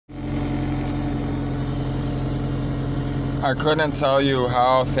I couldn't tell you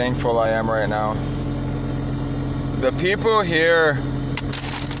how thankful I am right now. The people here,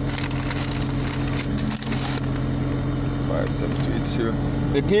 5732.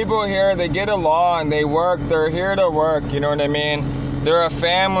 The people here, they get along, they work, they're here to work, you know what I mean? They're a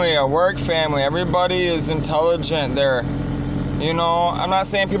family, a work family. Everybody is intelligent. They're, you know, I'm not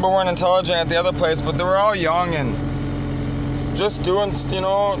saying people weren't intelligent at the other place, but they were all young and just doing, you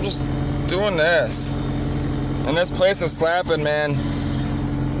know, just doing this. And this place is slapping, man.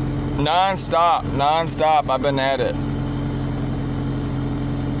 Non-stop. I've been at it.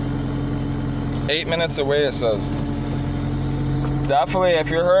 8 minutes away, it says. Definitely,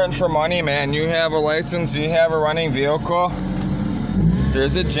 if you're hurting for money, man, you have a license, you have a running vehicle.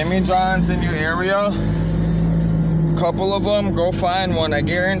 There's a Jimmy John's in your area. Couple of them, go find one. I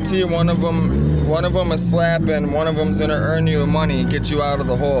guarantee one of them is slapping. One of them's gonna earn you money, get you out of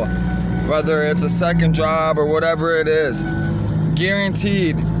the hole. Whether it's a second job or whatever it is,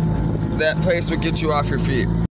 guaranteed that place would get you off your feet.